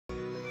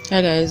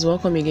Hi guys,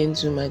 welcome again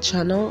to my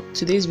channel.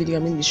 Today's video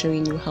I'm going to be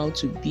showing you how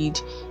to bead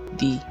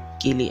the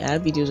gele. I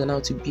have videos on how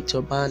to bead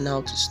turban,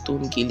 how to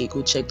stone gele.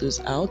 Go check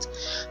those out.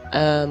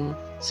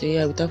 So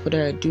yeah, without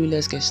further ado,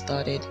 let's get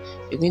started.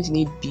 You're going to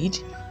need bead,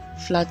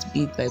 flat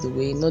bead by the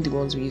way, not the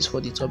ones we use for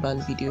the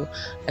turban video.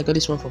 I got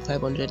this one for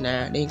 500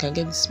 naira. Then you can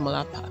get the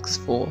smaller packs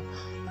for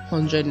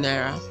 100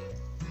 naira.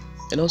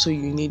 And also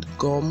you need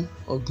gum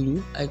or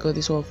glue. I got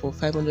this one for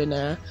 500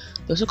 naira.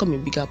 They also come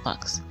in bigger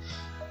packs.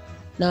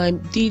 Now I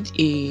did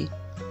an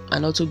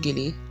auto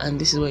gele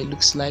and this is what it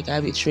looks like. I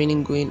have a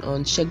training going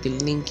on. Check the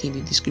link in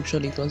the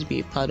description if you want to be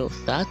a part of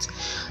that.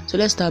 So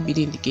let's start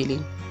beading the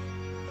gele.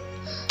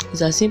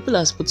 It's as simple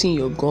as putting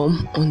your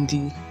gum on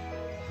the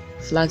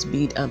flat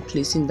bead and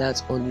placing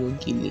that on your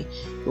gele.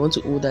 You want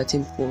to hold that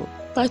in for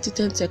 5 to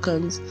 10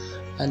 seconds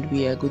and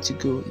we are good to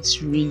go.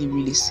 It's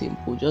really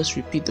simple. Just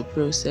repeat the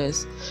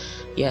process.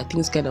 Yeah,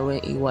 things kind of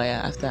went haywire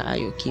after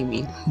Ayo came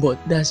in, but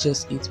that's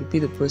just it. Repeat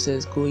the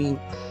process, going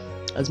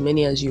as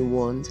many as you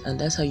want, and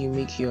that's how you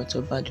make your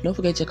turban. Do not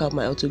forget to check out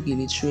my auto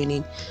gele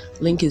training.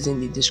 Link is in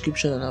the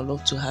description and I'd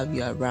love to have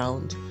you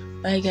around.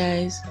 Bye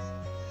guys.